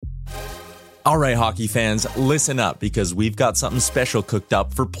All right, hockey fans, listen up because we've got something special cooked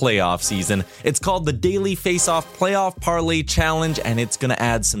up for playoff season. It's called the Daily Face-Off Playoff Parlay Challenge, and it's going to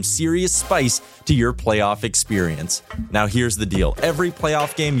add some serious spice to your playoff experience. Now, here's the deal. Every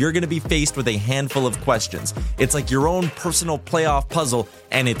playoff game, you're going to be faced with a handful of questions. It's like your own personal playoff puzzle,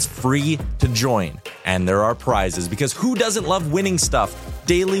 and it's free to join. And there are prizes, because who doesn't love winning stuff?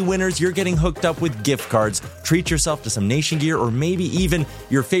 Daily winners, you're getting hooked up with gift cards. Treat yourself to some Nation gear or maybe even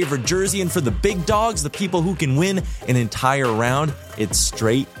your favorite jersey. And for the big dogs, the people who can win an entire round, it's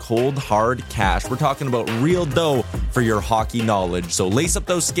straight, cold, hard cash. We're talking about real dough for your hockey knowledge. So lace up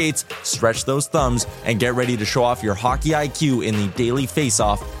those skates, stretch those thumbs, and get ready to show off your hockey IQ in the Daily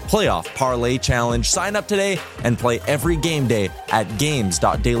Face-Off Playoff Parlay Challenge. Sign up today and play every game day at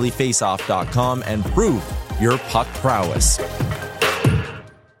games.dailyfaceoff.com and prove your puck prowess.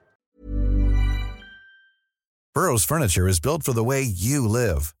 Burrow's furniture is built for the way you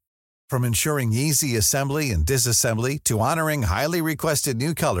live. From ensuring easy assembly and disassembly to honoring highly requested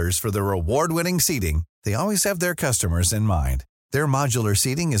new colors for their award-winning seating, they always have their customers in mind. Their modular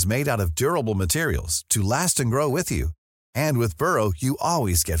seating is made out of durable materials to last and grow with you. And with Burrow, you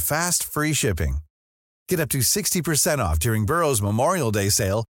always get fast, free shipping. Get up to 60% off during Burrow's Memorial Day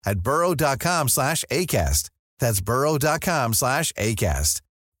sale at burrow.com/ACAST. That's burrow.com/ACAST.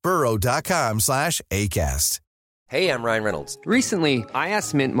 burrow.com/ACAST. Hey, I'm Ryan Reynolds. Recently, I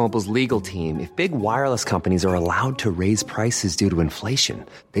asked Mint Mobile's legal team if big wireless companies are allowed to raise prices due to inflation.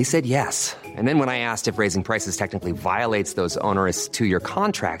 They said yes. And then when I asked if raising prices technically violates those onerous two-year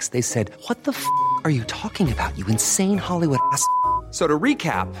contracts, they said, "What the f*** are you talking about, you insane Hollywood ass?" So to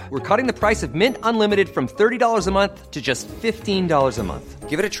recap, we're cutting the price of Mint Unlimited from $30 a month to just $15 a month.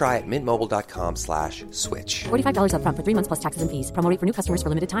 Give it a try at mintmobile.com/switch. $45 up front for 3 months plus taxes and fees. Promo rate for new customers for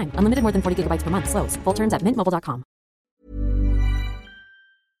limited time. Unlimited more than 40 gigabytes per month. Slows full terms at mintmobile.com.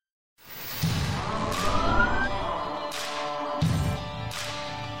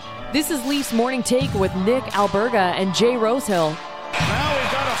 This is Leafs Morning Take with Nick Alberga and Jay Rosehill. Now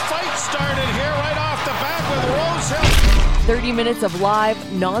we've got a fight started here right off the bat with Rosehill. 30 minutes of live,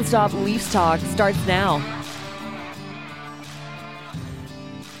 nonstop Leafs talk starts now.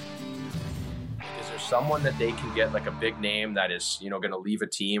 Is there someone that they can get, like a big name that is, going to leave a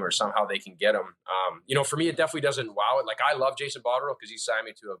team, or somehow they can get him? For me, it definitely doesn't wow it. Like, I love Jason Botterill because he signed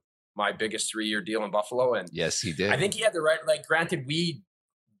me to my biggest 3-year deal in Buffalo. And yes, he did. I think he had the right, granted, we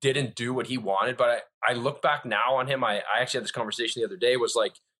didn't do what he wanted, but I look back now on him. I actually had this conversation the other day, was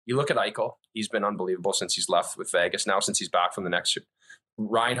like, you look at Eichel, he's been unbelievable since he's left with Vegas. Now, since he's back from the next,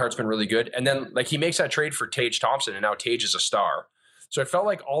 Reinhart's been really good. And then he makes that trade for Tage Thompson, and now Tage is a star. So it felt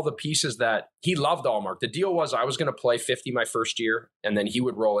like all the pieces that he loved Allmark. The deal was I was going to play 50 my first year, and then he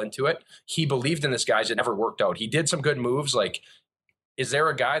would roll into it. He believed in this guy. It never worked out. He did some good moves. Is there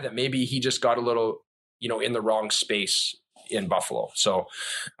a guy that maybe he just got a little, in the wrong space in Buffalo? So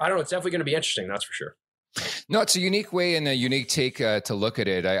I don't know. It's definitely going to be interesting. That's for sure. No, it's a unique way and a unique take to look at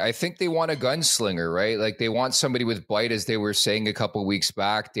it. I think they want a gunslinger, right? Like, they want somebody with bite, as they were saying a couple of weeks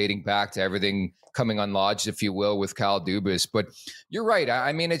back, dating back to everything coming unlodged, if you will, with Kyle Dubas. But you're right.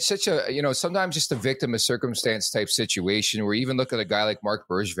 I mean, it's such a, sometimes just a victim of circumstance type situation, where you even look at a guy like Mark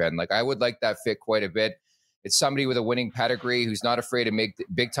Bergevin. I would like that fit quite a bit. It's somebody with a winning pedigree who's not afraid to make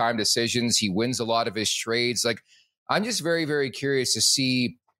big time decisions. He wins a lot of his trades. I'm just very, very curious to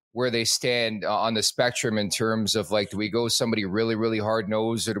see where they stand on the spectrum in terms of do we go somebody really, really hard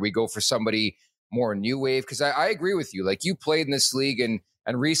nosed, or do we go for somebody more new wave? Because I agree with you. You played in this league and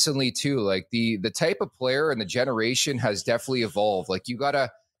recently too. The type of player and the generation has definitely evolved. You gotta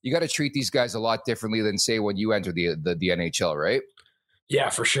treat these guys a lot differently than, say, when you enter the NHL, right? Yeah,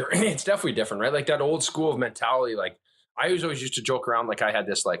 for sure. It's definitely different, right? That old school of mentality. I always used to joke around I had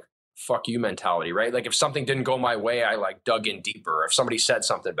this fuck you mentality, right? If something didn't go my way, I dug in deeper. If somebody said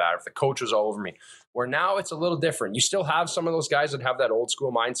something bad, if the coach was all over me, where now it's a little different. You still have some of those guys that have that old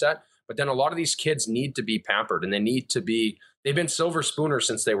school mindset, but then a lot of these kids need to be pampered, and they've been silver spooners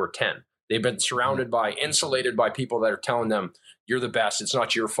since they were 10. They've been insulated by people that are telling them, you're the best. It's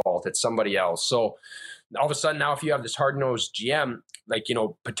not your fault. It's somebody else. So all of a sudden now, if you have this hard-nosed GM,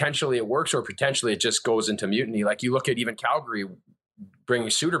 potentially it works, or potentially it just goes into mutiny. You look at even Calgary bringing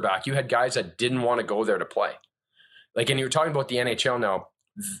Suter back, you had guys that didn't want to go there to play. And you're talking about the NHL now,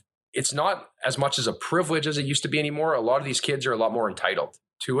 it's not as much as a privilege as it used to be anymore. A lot of these kids are a lot more entitled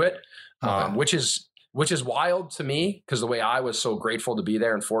to it, which is wild to me, because the way I was so grateful to be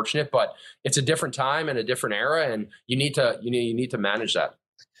there and fortunate, but it's a different time and a different era, and you need to manage that.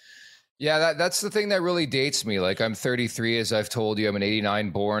 Yeah, that's the thing that really dates me. Like, I'm 33, as I've told you, I'm an 89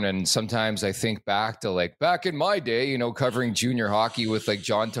 born. And sometimes I think back to like back in my day, you know, covering junior hockey with like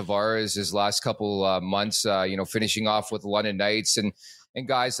John Tavares his last couple months, you know, finishing off with London Knights and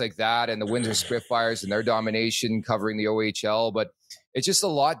guys like that, and the Windsor Spitfires and their domination covering the OHL. But it's just a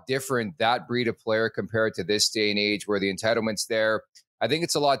lot different, that breed of player, compared to this day and age where the entitlement's there. I think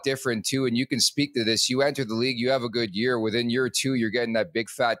it's a lot different too. And you can speak to this. You enter the league, you have a good year. Within year two, you're getting that big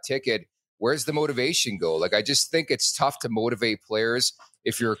fat ticket. Where's the motivation go? Like, I just think it's tough to motivate players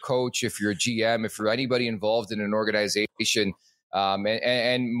if you're a coach, if you're a GM, if you're anybody involved in an organization.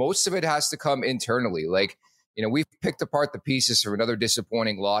 And most of it has to come internally. Like, you know, we've picked apart the pieces from another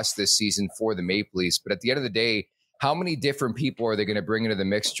disappointing loss this season for the Maple Leafs. But at the end of the day, how many different people are they going to bring into the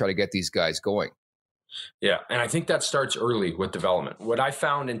mix to try to get these guys going? Yeah, and I think that starts early with development. What I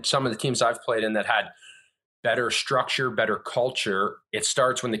found in some of the teams I've played in that had better structure, better culture, it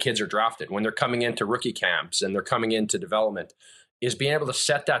starts when the kids are drafted, when they're coming into rookie camps and they're coming into development, is being able to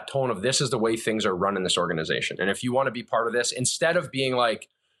set that tone of this is the way things are run in this organization. And if you want to be part of this, instead of being like,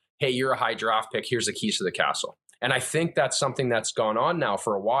 hey, you're a high draft pick, here's the keys to the castle. And I think that's something that's gone on now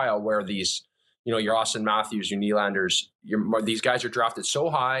for a while, where these, you know, your Austin Matthews, your Nylanders, these guys are drafted so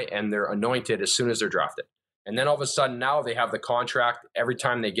high and they're anointed as soon as they're drafted. And then all of a sudden now they have the contract. Every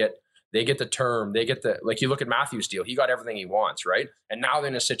time they get the term, they get the, like, you look at Matthews' deal, he got everything he wants, right? And now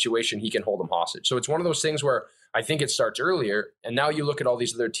they're in a situation he can hold them hostage. So it's one of those things where I think it starts earlier. And now you look at all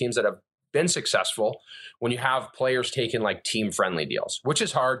these other teams that have been successful when you have players taking like team friendly deals, which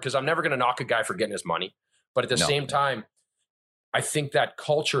is hard because I'm never going to knock a guy for getting his money. But at the same time, I think that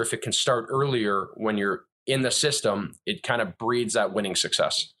culture, if it can start earlier when you're in the system, it kind of breeds that winning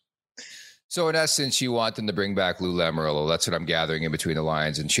success. So in essence, you want them to bring back Lou Lamoriello. That's what I'm gathering in between the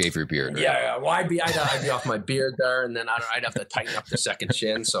lines, and shave your beard. Right? Yeah. Well, I'd be off my beard there, and then I'd have to tighten up the second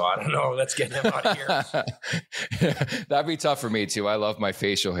chin. So I don't know. Let's get him out of here. That'd be tough for me too. I love my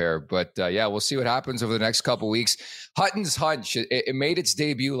facial hair, but yeah, we'll see what happens over the next couple of weeks. Hutton's hunch. It made its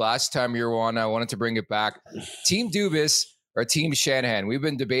debut last time you were on. I wanted to bring it back. Team Dubas or Team Shanahan? We've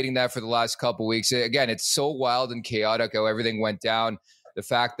been debating that for the last couple of weeks. Again, it's so wild and chaotic how everything went down. The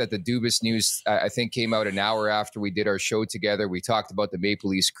fact that the Dubas news, I think, came out an hour after we did our show together. We talked about the Maple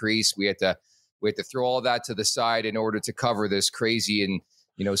Leafs crease. We had to throw all that to the side in order to cover this crazy and,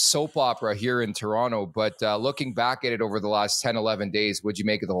 you know, soap opera here in Toronto. But looking back at it over the last 10, 11 days, what'd you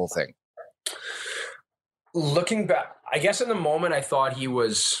make of the whole thing? Looking back, I guess in the moment I thought he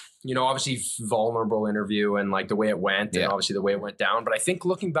was, you know, obviously vulnerable interview and like the way it went and obviously the way it went down. But I think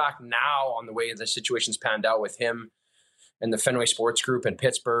looking back now on the way the situation's panned out with him and the Fenway Sports Group in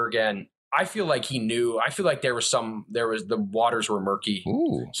Pittsburgh, and I feel like he knew. I feel like the waters were murky.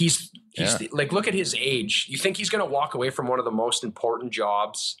 Ooh. He's like, look at his age. You think he's going to walk away from one of the most important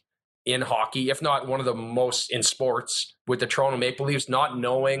jobs in hockey, if not one of the most in sports, with the Toronto Maple Leafs, not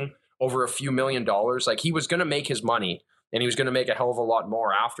knowing over a few $1 million? Like, he was going to make his money, and he was going to make a hell of a lot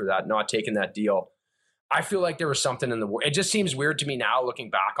more after that, not taking that deal. I feel like there was something in it just seems weird to me now, looking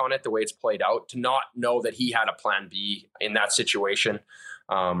back on it, the way it's played out, to not know that he had a plan B in that situation.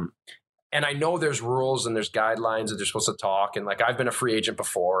 And I know there's rules and there's guidelines that they're supposed to talk. And like, I've been a free agent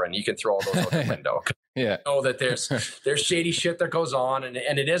before, and you can throw all those out the window. Yeah. I know that there's shady shit that goes on, and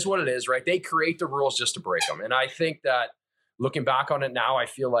it is what it is, right? They create the rules just to break them. And I think that looking back on it now, I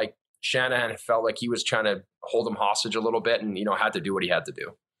feel like Shanahan felt like he was trying to hold him hostage a little bit, and, you know, had to do what he had to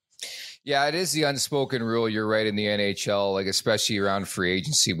do. Yeah, it is the unspoken rule. You're right, in the NHL, like especially around free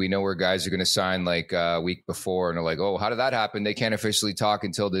agency, we know where guys are going to sign like a week before, and they're like, oh, how did that happen? They can't officially talk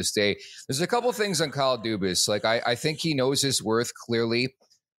until this day. There's a couple things on Kyle Dubas. Like, I think he knows his worth clearly.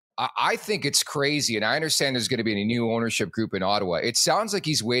 I think it's crazy, and I understand there's going to be a new ownership group in Ottawa. It sounds like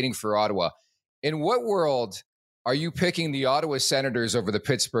he's waiting for Ottawa. In what world are you picking the Ottawa Senators over the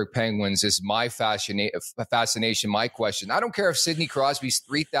Pittsburgh Penguins is my fascination, my question. I don't care if Sidney Crosby's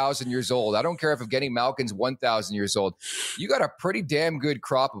 3,000 years old. I don't care if Evgeny Malkin's 1,000 years old. You got a pretty damn good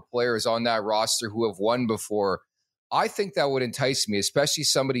crop of players on that roster who have won before. I think that would entice me, especially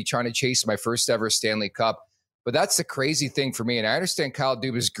somebody trying to chase my first ever Stanley Cup. But that's the crazy thing for me. And I understand Kyle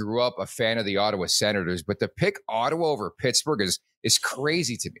Dubas grew up a fan of the Ottawa Senators, but to pick Ottawa over Pittsburgh is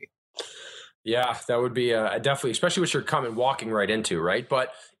crazy to me. Yeah, that would be definitely, especially what you're walking right into, right?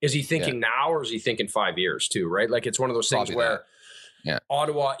 But is he thinking now, or is he thinking 5 years too, right? Like, it's one of those things where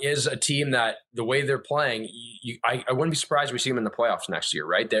Ottawa is a team that the way they're playing, I wouldn't be surprised if we see them in the playoffs next year,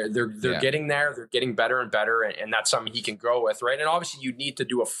 right? They're getting there, they're getting better and better, and that's something he can grow with, right? And obviously you need to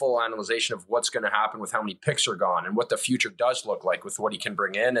do a full analyzation of what's going to happen with how many picks are gone and what the future does look like with what he can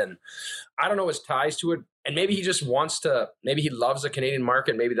bring in. And I don't know his ties to it, And maybe he just wants to, maybe he loves the Canadian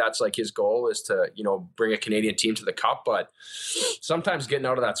market. Maybe that's like his goal is to, bring a Canadian team to the cup. But sometimes getting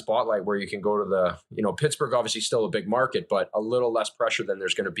out of that spotlight where you can go to the, Pittsburgh, obviously still a big market, but a little less pressure than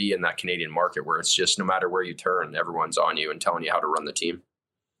there's going to be in that Canadian market where it's just no matter where you turn, everyone's on you and telling you how to run the team.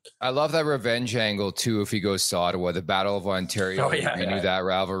 I love that revenge angle too. If he goes to Ottawa, the Battle of Ontario, knew that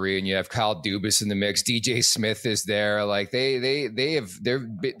rivalry, and you have Kyle Dubas in the mix. DJ Smith is there. Like they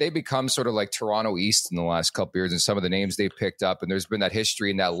become sort of like Toronto East in the last couple years, and some of the names they picked up. And there's been that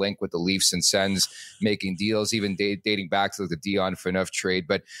history and that link with the Leafs and Sens making deals, even dating back to the Dion Phaneuf trade.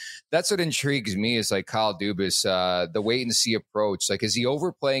 But that's what intrigues me is like Kyle Dubas, the wait and see approach. Like, is he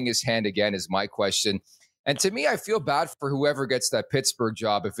overplaying his hand again? Is my question. And to me, I feel bad for whoever gets that Pittsburgh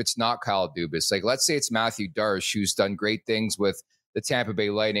job if it's not Kyle Dubas. Like, let's say it's Matthew Darche, who's done great things with the Tampa Bay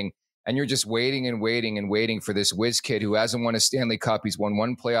Lightning, and you're just waiting and waiting and waiting for this whiz kid who hasn't won a Stanley Cup. He's won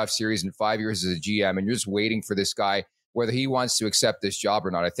one playoff series in 5 years as a GM, and you're just waiting for this guy, whether he wants to accept this job or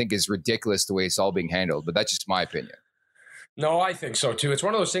not. I think is ridiculous the way it's all being handled, but that's just my opinion. No, I think so too. It's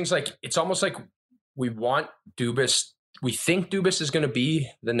one of those things like, it's almost like we want Dubas. We think Dubas is going to be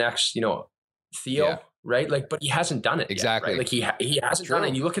the next, Theo, right? Like, but he hasn't done it exactly. Yet, right? Like he hasn't done it.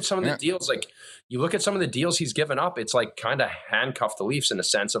 And you look at some of the deals, like you look at some of the deals he's given up. It's like kind of handcuffed the Leafs in a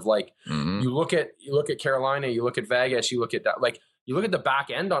sense of like you look at Carolina, you look at Vegas, you look at that, like you look at the back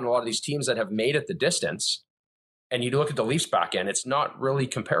end on a lot of these teams that have made it the distance, and you look at the Leafs back end. It's not really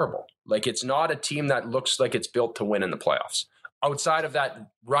comparable. Like it's not a team that looks like it's built to win in the playoffs. Outside of that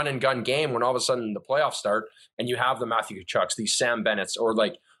run and gun game, when all of a sudden the playoffs start, and you have the Matthew Tkachuks, these Sam Bennett's, or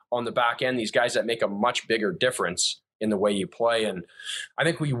like on the back end, these guys that make a much bigger difference in the way you play. And I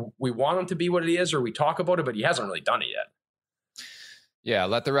think we want him to be what he is, or we talk about it, but he hasn't really done it yet. Yeah,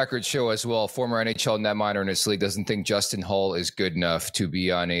 let the record show as well. Former NHL netminder in this league doesn't think Justin Holl is good enough to be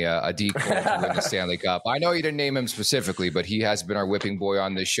on a D corps to win the Stanley Cup. I know you didn't name him specifically, but he has been our whipping boy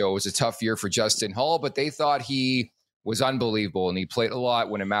on this show. It was a tough year for Justin Holl, but they thought he was unbelievable, and he played a lot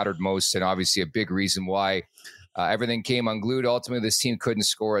when it mattered most, and obviously a big reason why everything came unglued. Ultimately, this team couldn't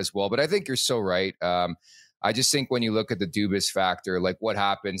score as well. But I think you're so right. I just think when you look at the Dubas factor, like what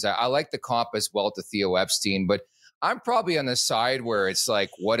happens, I like the comp as well to Theo Epstein, but I'm probably on the side where it's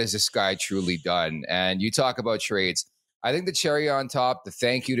like, what has this guy truly done? And you talk about trades. I think the cherry on top, the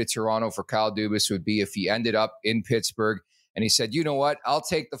thank you to Toronto for Kyle Dubas would be if he ended up in Pittsburgh and he said, you know what, I'll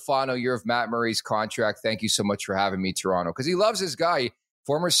take the final year of Matt Murray's contract. Thank you so much for having me, Toronto. Because he loves his guy,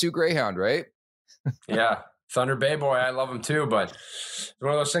 former Sioux Greyhound, right? Yeah. Thunder Bay boy, I love him too, but it's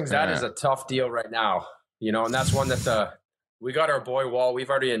one of those things that is a tough deal right now, and that's one that we got our boy Wall. We've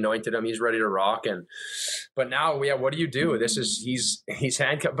already anointed him. He's ready to rock. But now what do you do? He's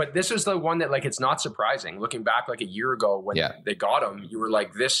handcuffed, but this is the one that like, it's not surprising looking back like a year ago when they got him, you were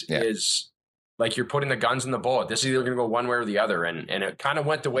like, this is like, you're putting the guns in the bullet. This is either going to go one way or the other. And it kind of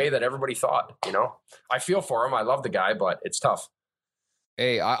went the way that everybody thought, I feel for him. I love the guy, but it's tough.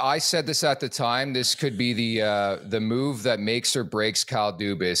 Hey, I said this at the time. This could be the move that makes or breaks Kyle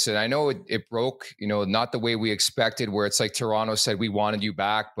Dubas. And I know it broke, not the way we expected, where it's like Toronto said, we wanted you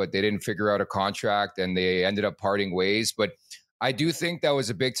back, but they didn't figure out a contract and they ended up parting ways. But I do think that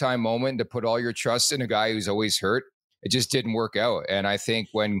was a big time moment to put all your trust in a guy who's always hurt. It just didn't work out. And I think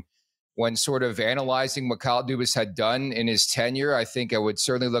when sort of analyzing what Kyle Dubas had done in his tenure, I think I would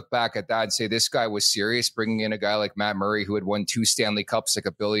certainly look back at that and say this guy was serious, bringing in a guy like Matt Murray who had won 2 Stanley Cups like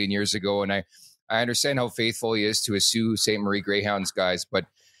a billion years ago. And I understand how faithful he is to his Sault Ste. Marie Greyhounds guys, but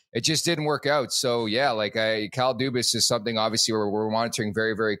it just didn't work out. So yeah, Kyle Dubas is something obviously we're monitoring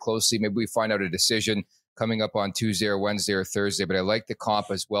very, very closely. Maybe we find out a decision coming up on Tuesday or Wednesday or Thursday, but I like the comp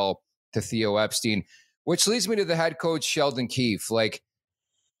as well to Theo Epstein, which leads me to the head coach, Sheldon Keefe.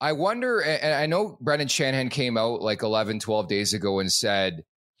 I wonder, and I know Brendan Shanahan came out like 11, 12 days ago and said,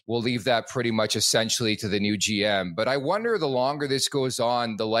 we'll leave that pretty much essentially to the new GM. But I wonder the longer this goes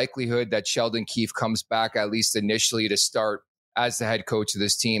on, the likelihood that Sheldon Keefe comes back, at least initially, to start as the head coach of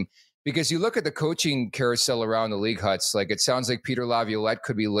this team. Because you look at the coaching carousel around the league, Huts, like it sounds like Peter Laviolette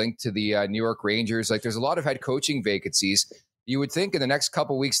could be linked to the New York Rangers. Like there's a lot of head coaching vacancies. You would think in the next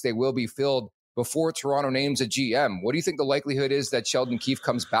couple of weeks they will be filled before Toronto names a GM. What do you think the likelihood is that Sheldon Keefe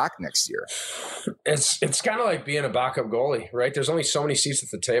comes back next year? It's kind of like being a backup goalie, right? There's only so many seats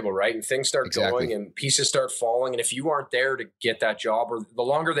at the table, right? And things start going and pieces start falling. And if you aren't there to get that job, or the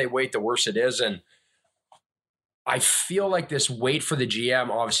longer they wait, the worse it is. And I feel like this wait for the GM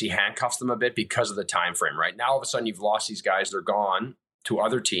obviously handcuffs them a bit because of the time frame, right? Now all of a sudden you've lost these guys. They're gone to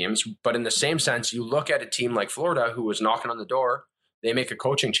other teams. But in the same sense, you look at a team like Florida who was knocking on the door. They make a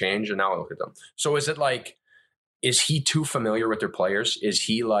coaching change, and now look at them. So is it like is he too familiar with their players? Is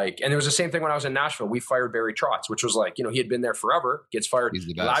he like, and it was the same thing when I was in Nashville. We fired Barry Trotz, which was like, he had been there forever, gets fired.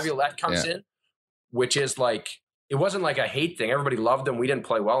 Laviolette comes in, which is like, it wasn't like a hate thing. Everybody loved him. We didn't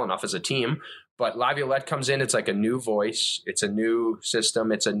play well enough as a team. But Laviolette comes in, it's like a new voice. It's a new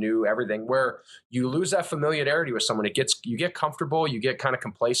system. It's a new everything where you lose that familiarity with someone. You get comfortable. You get kind of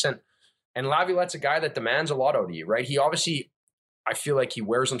complacent. And Laviolette's a guy that demands a lot out of you, right? He obviously, I feel like he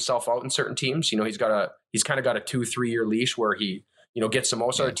wears himself out in certain teams. He's kind of got a 2-3 year leash where he, gets the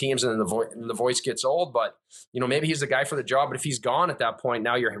most out of teams and then the voice gets old. But, maybe he's the guy for the job. But if he's gone at that point,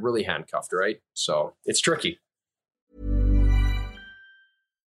 now you're really handcuffed, right? So it's tricky.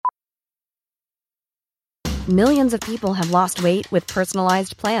 Millions of people have lost weight with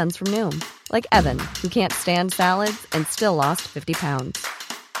personalized plans from Noom. Like Evan, who can't stand salads and still lost 50 pounds.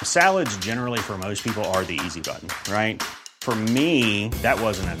 Salads generally for most people are the easy button, right? For me, that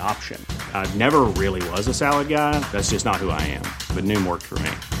wasn't an option. I never really was a salad guy. That's just not who I am. But Noom worked for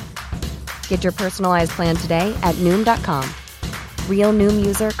me. Get your personalized plan today at Noom.com. Real Noom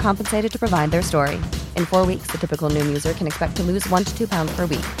user compensated to provide their story. In 4 weeks, the typical Noom user can expect to lose 1 to 2 pounds per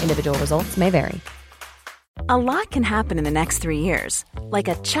week. Individual results may vary. A lot can happen in the next 3 years. Like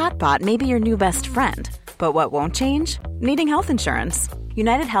a chatbot may be your new best friend. But what won't change? Needing health insurance.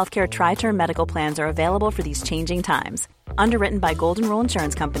 United Healthcare Tri-Term Medical Plans are available for these changing times. Underwritten by Golden Rule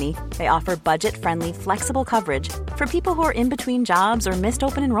Insurance Company, they offer budget-friendly, flexible coverage for people who are in between jobs or missed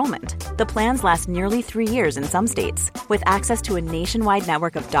open enrollment. The plans last nearly 3 years in some states, with access to a nationwide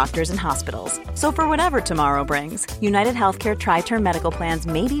network of doctors and hospitals. So for whatever tomorrow brings, United Healthcare Tri-Term Medical Plans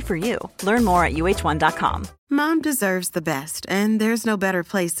may be for you. Learn more at uh1.com. Mom deserves the best, and there's no better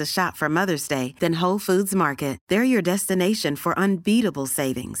place to shop for Mother's Day than Whole Foods Market. They're your destination for unbeatable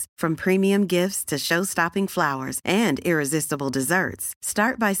savings, from premium gifts to show-stopping flowers and irresistible desserts.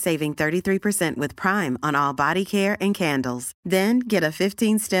 Start by saving 33% with Prime on all body care and candles. Then get a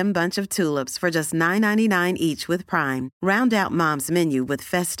 15-stem bunch of tulips for just $9.99 each with Prime. Round out Mom's menu with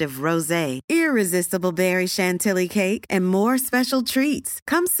festive rosé, irresistible berry chantilly cake, and more special treats.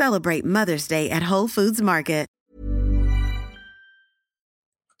 Come celebrate Mother's Day at Whole Foods Market.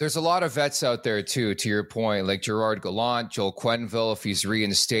 There's a lot of vets out there too, to your point, like Gerard Gallant, Joel Quenneville, if he's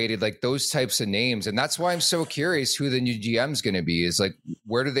reinstated, like those types of names. And that's why I'm so curious who the new GM is going to be, is like,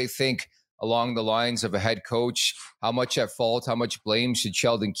 where do they think along the lines of a head coach? How much at fault, how much blame should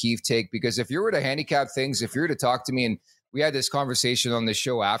Sheldon Keefe take? Because if you were to handicap things, if you were to talk to me, and we had this conversation on the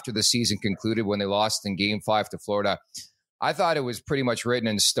show after the season concluded when they lost in Game 5 to Florida, I thought it was pretty much written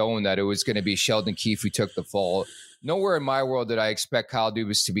in stone that it was going to be Sheldon Keefe who took the fall. Nowhere in my world did I expect Kyle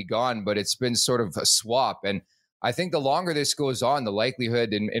Dubas to be gone, but it's been sort of a swap. And I think the longer this goes on, the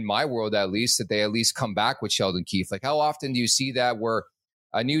likelihood, in my world at least, that they at least come back with Sheldon Keefe. Like, how often do you see that where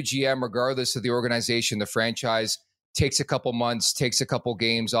a new GM, regardless of the organization, the franchise, takes a couple months, takes a couple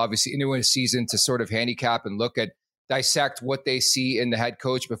games, obviously into a season to sort of handicap and look at, dissect what they see in the head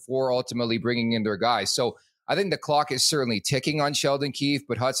coach before ultimately bringing in their guys. So I think the clock is certainly ticking on Sheldon Keefe,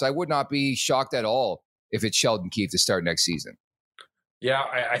 but Hutz, I would not be shocked at all if it's Sheldon Keefe to start next season. Yeah,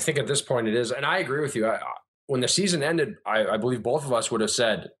 I think at this point it is. And I agree with you. When the season ended, I believe both of us would have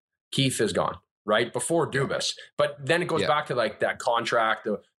said Keefe is gone, right? Before Dubas. But then it goes back to like that contract,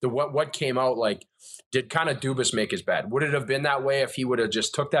 the what came out, like, did kind of Dubas make his bed? Would it have been that way if he would have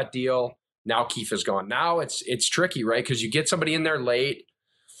just took that deal? Now Keefe is gone. Now it's tricky, right? Because you get somebody in there late,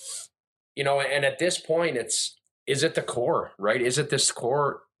 and at this point is it the core, right? Is it this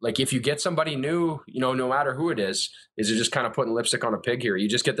core? Like, if you get somebody new, no matter who it is it just kind of putting lipstick on a pig here? You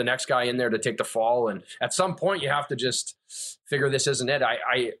just get the next guy in there to take the fall. And at some point you have to just figure this isn't it.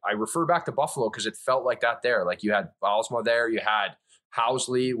 I refer back to Buffalo because it felt like that there. Like, you had Baalsma there, you had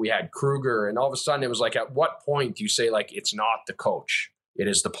Housley, we had Kruger. And all of a sudden it was like, at what point do you say, like, it's not the coach, it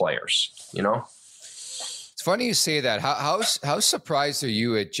is the players, It's funny you say that. How surprised are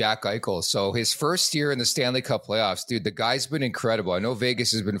you at Jack Eichel? So his first year in the Stanley Cup playoffs, dude, the guy's been incredible. I know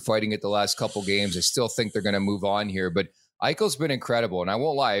Vegas has been fighting it the last couple games. I still think they're going to move on here, but Eichel's been incredible. And I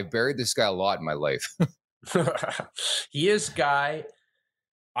won't lie, I've buried this guy a lot in my life. He is guy.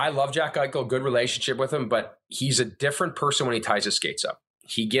 I love Jack Eichel, good relationship with him, but he's a different person when he ties his skates up.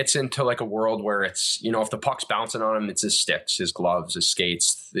 He gets into like a world where it's, if the puck's bouncing on him, it's his sticks, his gloves, his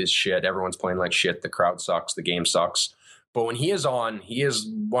skates, his shit. Everyone's playing like shit. The crowd sucks. The game sucks. But when he is on, he is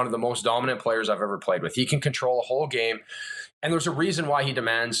one of the most dominant players I've ever played with. He can control a whole game. And there's a reason why he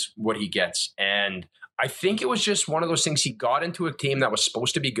demands what he gets. And I think it was just one of those things. He got into a team that was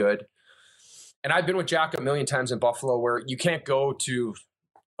supposed to be good. And I've been with Jack a million times in Buffalo where you can't go to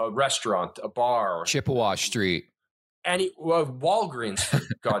a restaurant, a bar. Chippewa Street. Walgreens, for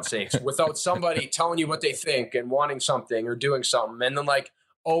God's sakes, without somebody telling you what they think and wanting something or doing something, and then like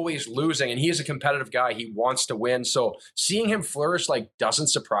always losing. And he is a competitive guy. He wants to win. So seeing him flourish like doesn't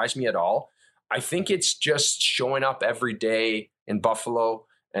surprise me at all. I think it's just showing up every day in Buffalo,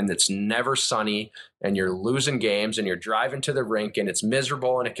 and it's never sunny, and you're losing games, and you're driving to the rink, and it's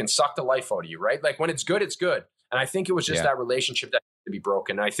miserable, and it can suck the life out of you, right? Like when it's good, it's good. And I think it was just that relationship that had to be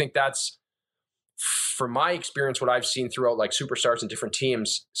broken. And I think that's, from my experience, what I've seen throughout like superstars and different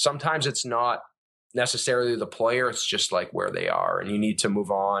teams, sometimes it's not necessarily the player, it's just like where they are, and you need to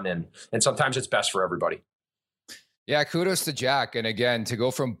move on. And sometimes it's best for everybody. Yeah, kudos to Jack. And again, to go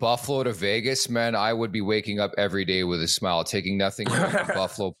from Buffalo to Vegas, man, I would be waking up every day with a smile, taking nothing away from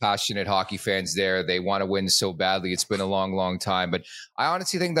Buffalo. Passionate hockey fans there. They want to win so badly. It's been a long, long time. But I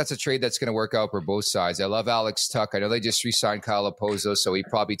honestly think that's a trade that's going to work out for both sides. I love Alex Tuch. I know they just re-signed Kyle Opozo, so he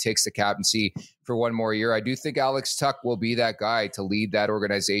probably takes the captaincy for one more year. I do think Alex Tuch will be that guy to lead that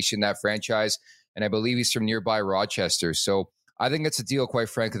organization, that franchise. And I believe he's from nearby Rochester. So I think it's a deal, quite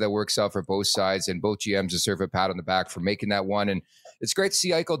frankly, that works out for both sides, and both GMs deserve a pat on the back for making that one. And it's great to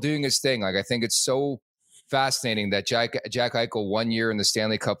see Eichel doing his thing. Like, I think it's so fascinating that Jack Eichel 1 year in the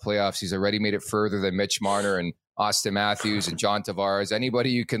Stanley Cup playoffs, he's already made it further than Mitch Marner and Austin Matthews and John Tavares,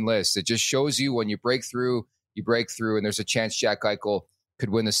 anybody you can list. It just shows you when you break through, and there's a chance Jack Eichel could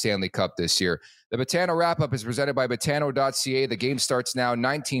win the Stanley Cup this year. The Betano wrap-up is presented by Betano.ca. The game starts now,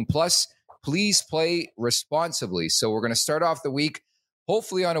 19+. Please play responsibly. So we're going to start off the week,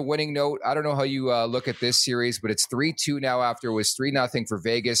 hopefully on a winning note. I don't know how you look at this series, but it's 3-2 now after it was 3-0 for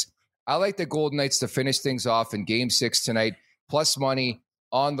Vegas. I like the Golden Knights to finish things off in Game 6 tonight, plus money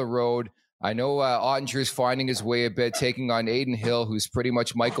on the road. I know Ottinger's finding his way a bit, taking on Aiden Hill, who's pretty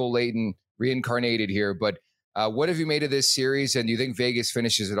much Michael Layton reincarnated here. But what have you made of this series, and do you think Vegas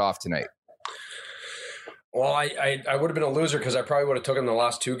finishes it off tonight? Well, I would have been a loser because I probably would have taken the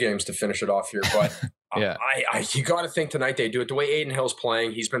last two games to finish it off here. But yeah, you got to think tonight they do it. The way Aiden Hill's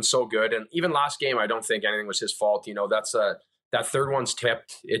playing, he's been so good. And even last game, I don't think anything was his fault. You know, that third one's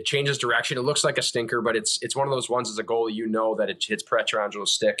tipped. It changes direction. It looks like a stinker, but it's one of those ones as a goalie, you know that it hits Pietrangelo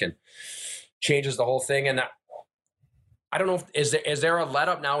stick and changes the whole thing. And I don't know, is there a let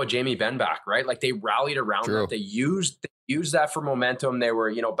up now with Jamie Benn back, right? Like they rallied around that. They used that for momentum. They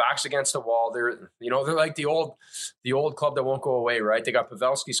were, backs against the wall. They're like the old club that won't go away, right? They got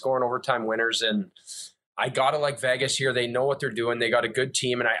Pavelski scoring overtime winners, and I gotta like Vegas here. They know what they're doing. They got a good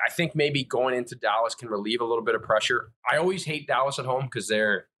team, and I think maybe going into Dallas can relieve a little bit of pressure. I always hate Dallas at home because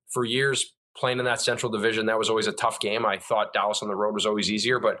they're, for years, playing in that Central Division, that was always a tough game. I thought Dallas on the road was always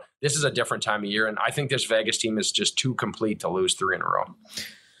easier, but this is a different time of year, and I think this Vegas team is just too complete to lose 3 in a row.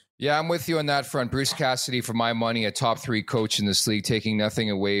 Yeah, I'm with you on that front. Bruce Cassidy, for my money, a top 3 coach in this league, taking nothing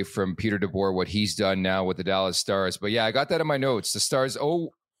away from Peter DeBoer, what he's done now with the Dallas Stars. But yeah, I got that in my notes. The Stars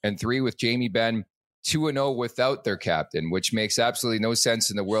 0-3 with Jamie Benn, 2-0 without their captain, which makes absolutely no sense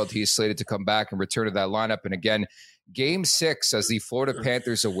in the world. He is slated to come back and return to that lineup. And again, Game 6 as the Florida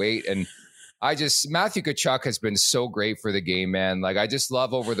Panthers await. And Matthew Tkachuk has been so great for the game, man. Like, I just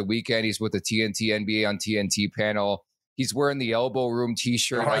love over the weekend. He's with the TNT NBA on TNT panel. He's wearing the Elbow Room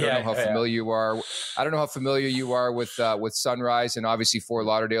T-shirt. I don't know how familiar you are. I don't know how familiar you are with Sunrise and obviously Fort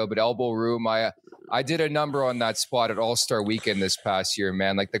Lauderdale, but Elbow Room. I did a number on that spot at All-Star Weekend this past year,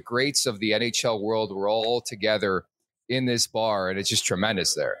 man. Like the greats of the NHL world were all together in this bar, and it's just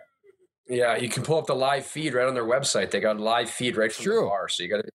tremendous there. Yeah, you can pull up the live feed right on their website. They got a live feed right from the bar, so you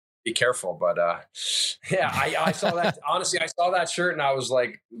got to be careful. But I saw that. Honestly, I saw that shirt and I was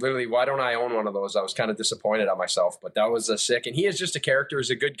like, literally, why don't I own one of those? I was kind of disappointed at myself, but that was sick. And he is just a character,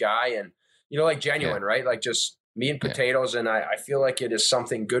 he's a good guy, and like genuine, right? Like just meat and potatoes. And I feel like it is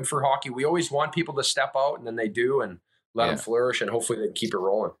something good for hockey. We always want people to step out, and then they do, and let them flourish, and hopefully they keep it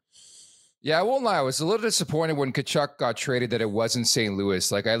rolling. Yeah, I won't lie. I was a little disappointed when Tkachuk got traded that it wasn't St.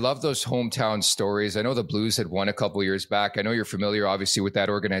 Louis. Like, I love those hometown stories. I know the Blues had won a couple years back. I know you're familiar, obviously, with that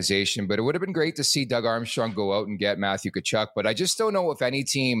organization, but it would have been great to see Doug Armstrong go out and get Matthew Tkachuk. But I just don't know if any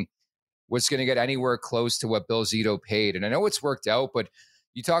team was going to get anywhere close to what Bill Zito paid. And I know it's worked out, but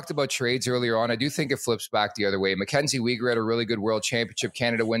you talked about trades earlier on. I do think it flips back the other way. Mackenzie Weegar had a really good World Championship.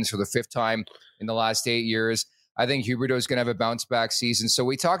 Canada wins for the 5th time in the last 8 years. I think Huberdeau is going to have a bounce-back season. So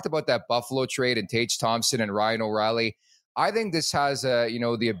we talked about that Buffalo trade and Tage Thompson and Ryan O'Reilly. I think this has,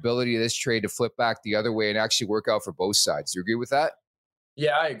 the ability of this trade to flip back the other way and actually work out for both sides. Do you agree with that?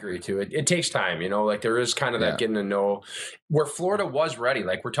 Yeah, I agree too. It takes time, like there is kind of that getting to know where Florida was ready.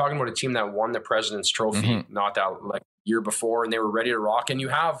 Like we're talking about a team that won the President's Trophy not that like year before, and they were ready to rock. And you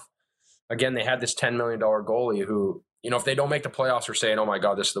have, again, they had this $10 million goalie who if they don't make the playoffs, we're saying, oh my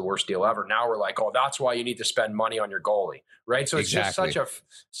God, this is the worst deal ever. Now we're like, oh, that's why you need to spend money on your goalie, right? So it's just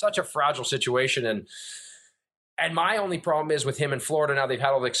such a fragile situation. And my only problem is with him in Florida now, they've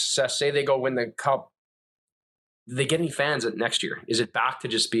had all the success. Say they go win the Cup. Do they get any fans next year? Is it back to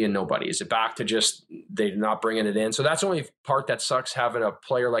just being nobody? Is it back to just they're not bringing it in? So that's the only part that sucks, having a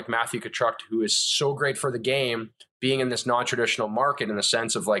player like Matthew Tkachuk, who is so great for the game, being in this non-traditional market in the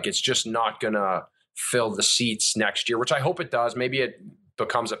sense of like it's just not going to fill the seats next year, which I hope it does. Maybe it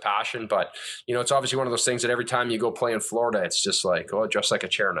becomes a passion, but it's obviously one of those things that every time you go play in Florida, it's just like, oh, just like a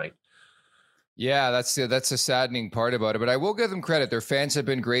chair night. Yeah, that's a saddening part about it, but I will give them credit. Their fans have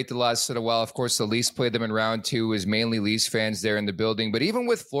been great the last little while. Of course, the Leafs played them in round 2, is mainly Leafs fans there in the building. But even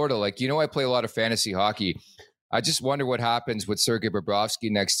with Florida, I play a lot of fantasy hockey. I just wonder what happens with Sergei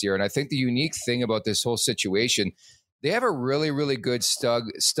Bobrovsky next year. And I think the unique thing about this whole situation, they have a really, really good stud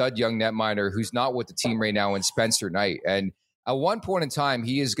young netminder who's not with the team right now in Spencer Knight. And at one point in time,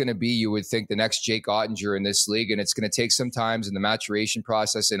 he is going to be, you would think, the next Jake Ottinger in this league. And it's going to take some time in the maturation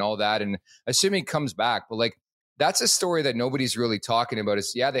process and all that. And assuming he comes back. But that's a story that nobody's really talking about.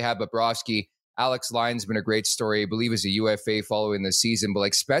 They have Bobrovsky. Alex Lyon's been a great story. I believe is a UFA following the season.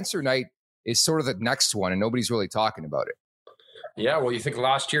 But Spencer Knight is sort of the next one. And nobody's really talking about it. Yeah, well, you think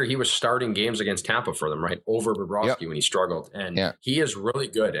last year he was starting games against Tampa for them, right? Over Bobrovsky when he struggled. And he is really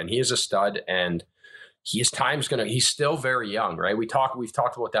good. And he is a stud. And he's still very young, right? We've talked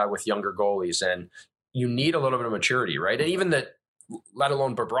about that with younger goalies, and you need a little bit of maturity, right? And even that, let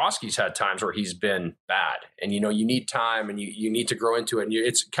alone Bobrovsky's had times where he's been bad, and you need time and you need to grow into it. And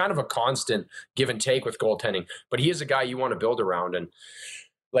it's kind of a constant give and take with goaltending, but he is a guy you want to build around. And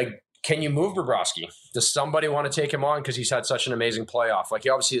can you move Bobrovsky? Does somebody want to take him on because he's had such an amazing playoff?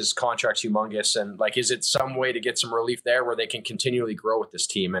 Obviously his contract's humongous, and is it some way to get some relief there where they can continually grow with this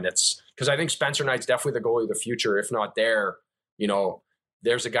team? And it's because I think Spencer Knight's definitely the goalie of the future. If not there,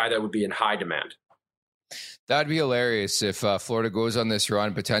 there's a guy that would be in high demand. That'd be hilarious if Florida goes on this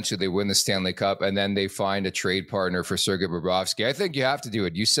run, potentially they win the Stanley Cup, and then they find a trade partner for Sergei Bobrovsky. I think you have to do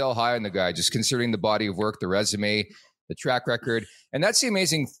it. You sell high on the guy, just considering the body of work, the resume, the track record. And that's the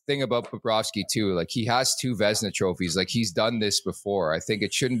amazing thing about Bobrovsky too. He has 2 Vezina trophies. He's done this before. I think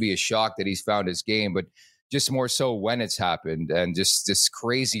it shouldn't be a shock that he's found his game, but just more so when it's happened. And just this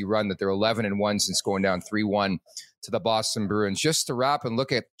crazy run that they're 11-1 since going down 3-1 to the Boston Bruins. Just to wrap and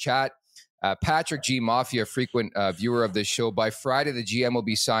look at chat, Patrick G. Mafia, frequent viewer of this show, by Friday, the GM will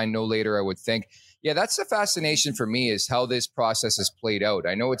be signed, no later, I would think. Yeah, that's the fascination for me, is how this process has played out.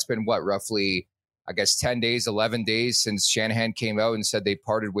 I know it's been roughly 10 days, 11 days since Shanahan came out and said they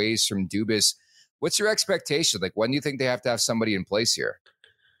parted ways from Dubas. What's your expectation? When do you think they have to have somebody in place here?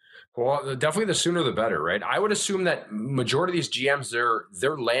 Well, definitely the sooner the better, right? I would assume that majority of these GMs,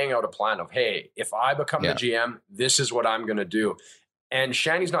 they're laying out a plan of, hey, if I become the GM, this is what I'm going to do. And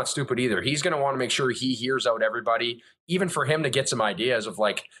Shanny's not stupid either. He's going to want to make sure he hears out everybody, even for him to get some ideas of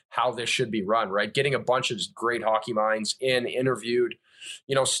how this should be run, right? Getting a bunch of great hockey minds interviewed,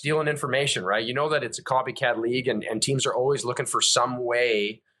 stealing information, right? That it's a copycat league and teams are always looking for some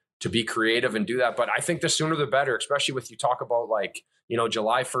way to be creative and do that. But I think the sooner the better, especially with you talk about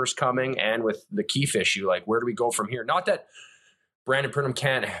July 1st coming and with the Keefe issue, where do we go from here? Not that Brandon Pridham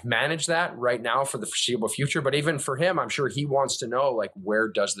can't manage that right now for the foreseeable future, but even for him, I'm sure he wants to know, where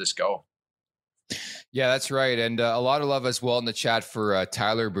does this go? Yeah, that's right. And a lot of love as well in the chat for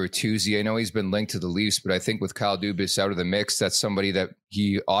Tyler Bertuzzi. I know he's been linked to the Leafs, but I think with Kyle Dubas out of the mix, that's somebody that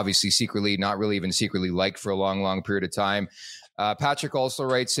he obviously secretly, not really even secretly, liked for a long, long period of time. Patrick also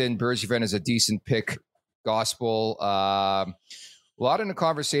writes in, Bergevin is a decent pick, gospel. A lot in the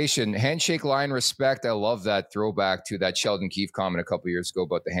conversation. Handshake line, respect. I love that throwback to that Sheldon Keefe comment a couple years ago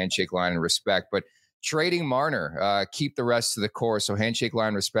about the handshake line and respect. But trading Marner, keep the rest of the core. So handshake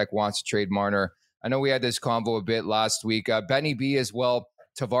line, respect, wants to trade Marner. I know we had this convo a bit last week. Benny B as well.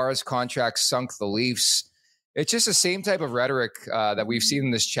 Tavares' contract sunk the Leafs. It's just the same type of rhetoric that we've seen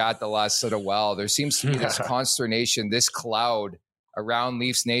in this chat the last little while. There seems to be this consternation, this cloud around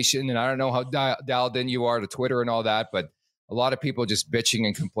Leafs Nation. And I don't know how dialed in you are to Twitter and all that, but a lot of people just bitching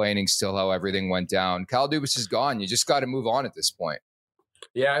and complaining still how everything went down. Kyle Dubas is gone. You just got to move on at this point.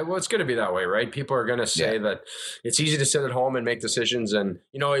 Yeah, well, it's going to be that way, right? People are going to say that it's easy to sit at home and make decisions. And,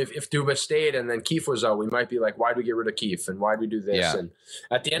 if Dubas stayed and then Keefe was out, we might be like, why do we get rid of Keefe? And why do we do this? Yeah. And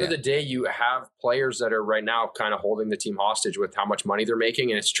at the end of the day, you have players that are right now kind of holding the team hostage with how much money they're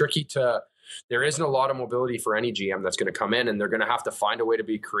making. And it's tricky there isn't a lot of mobility for any GM that's going to come in, and they're going to have to find a way to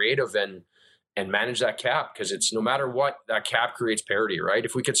be creative and manage that cap, because it's no matter what, that cap creates parity, right?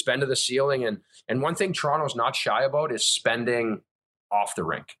 If we could spend to the ceiling, and one thing Toronto's not shy about is spending off the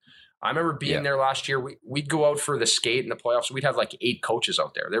rink. I remember being there last year. We'd go out for the skate in the playoffs. We'd have like 8 coaches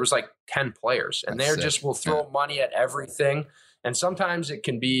out there. There was like 10 players, and they're just will throw money at everything. And sometimes it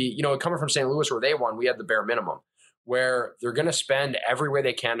can be, coming from St. Louis where they won, we had the bare minimum, where they're going to spend every way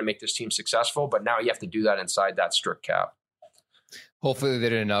they can to make this team successful. But now you have to do that inside that strict cap. Hopefully they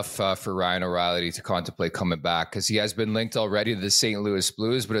did enough for Ryan O'Reilly to contemplate coming back, because he has been linked already to the St. Louis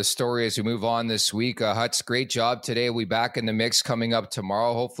Blues. But a story as we move on this week. Huts, great job today. We'll be back in the mix coming up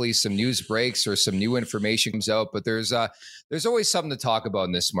tomorrow. Hopefully some news breaks or some new information comes out. But there's always something to talk about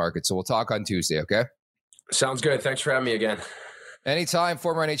in this market. So we'll talk on Tuesday, okay? Sounds good. Thanks for having me again. Anytime.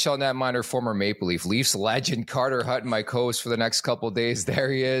 Former NHL netminder, former Maple Leafs legend Carter Hutton, my co-host for the next couple of days.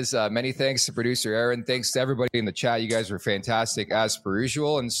 There he is. Many thanks to producer Aaron. Thanks to everybody in the chat. You guys were fantastic as per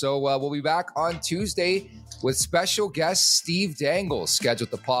usual. And so we'll be back on Tuesday with special guest Steve Dangle, scheduled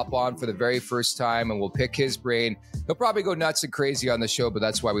to pop on for the very first time, and we'll pick his brain. He'll probably go nuts and crazy on the show, but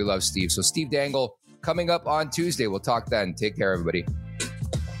that's why we love Steve. So Steve Dangle coming up on Tuesday. We'll talk then. Take care, everybody.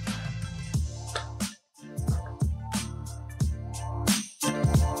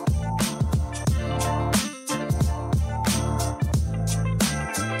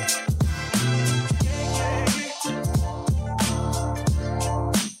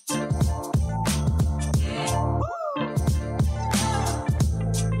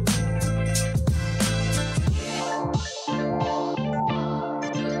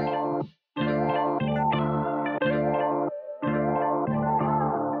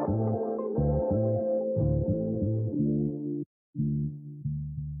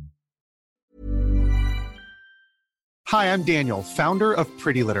 Hi, I'm Daniel, founder of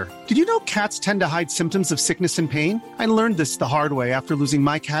Pretty Litter. Did you know cats tend to hide symptoms of sickness and pain? I learned this the hard way after losing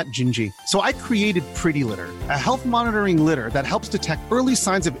my cat, Gingy. So I created Pretty Litter, a health monitoring litter that helps detect early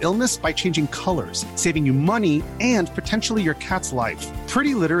signs of illness by changing colors, saving you money and potentially your cat's life.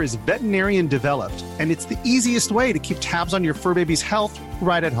 Pretty Litter is veterinarian developed, and it's the easiest way to keep tabs on your fur baby's health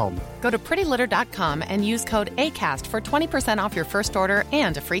right at home. Go to prettylitter.com and use code ACAST for 20% off your first order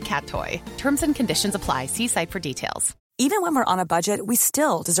and a free cat toy. Terms and conditions apply. See site for details. Even when we're on a budget, we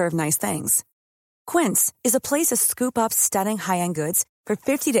still deserve nice things. Quince is a place to scoop up stunning high-end goods for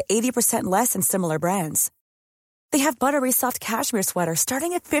 50 to 80% less than similar brands. They have buttery soft cashmere sweaters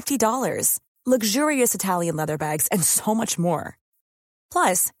starting at $50, luxurious Italian leather bags, and so much more.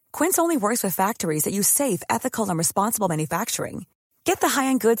 Plus, Quince only works with factories that use safe, ethical, and responsible manufacturing. Get the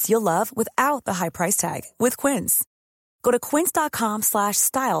high-end goods you'll love without the high price tag with Quince. Go to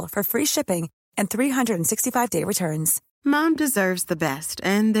quince.com/style for free shipping and 365-day returns. Mom deserves the best,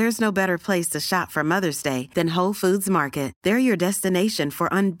 and there's no better place to shop for Mother's Day than Whole Foods Market. They're your destination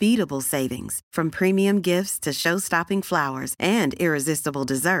for unbeatable savings, from premium gifts to show-stopping flowers and irresistible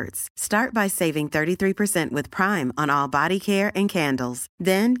desserts. Start by saving 33% with Prime on all body care and candles.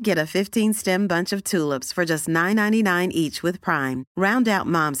 Then get a 15-stem bunch of tulips for just $9.99 each with Prime. Round out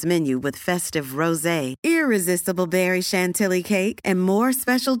Mom's menu with festive rosé, irresistible berry chantilly cake, and more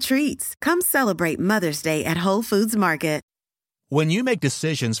special treats. Come celebrate Mother's Day at Whole Foods Market. When you make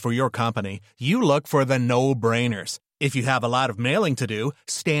decisions for your company, you look for the no-brainers. If you have a lot of mailing to do,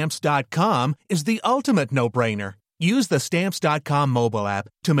 Stamps.com is the ultimate no-brainer. Use the Stamps.com mobile app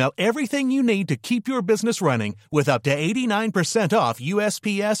to mail everything you need to keep your business running with up to 89% off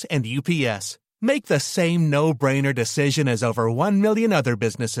USPS and UPS. Make the same no-brainer decision as over 1 million other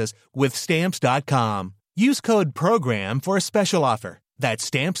businesses with Stamps.com. Use code PROGRAM for a special offer. That's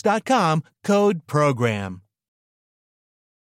Stamps.com, code PROGRAM.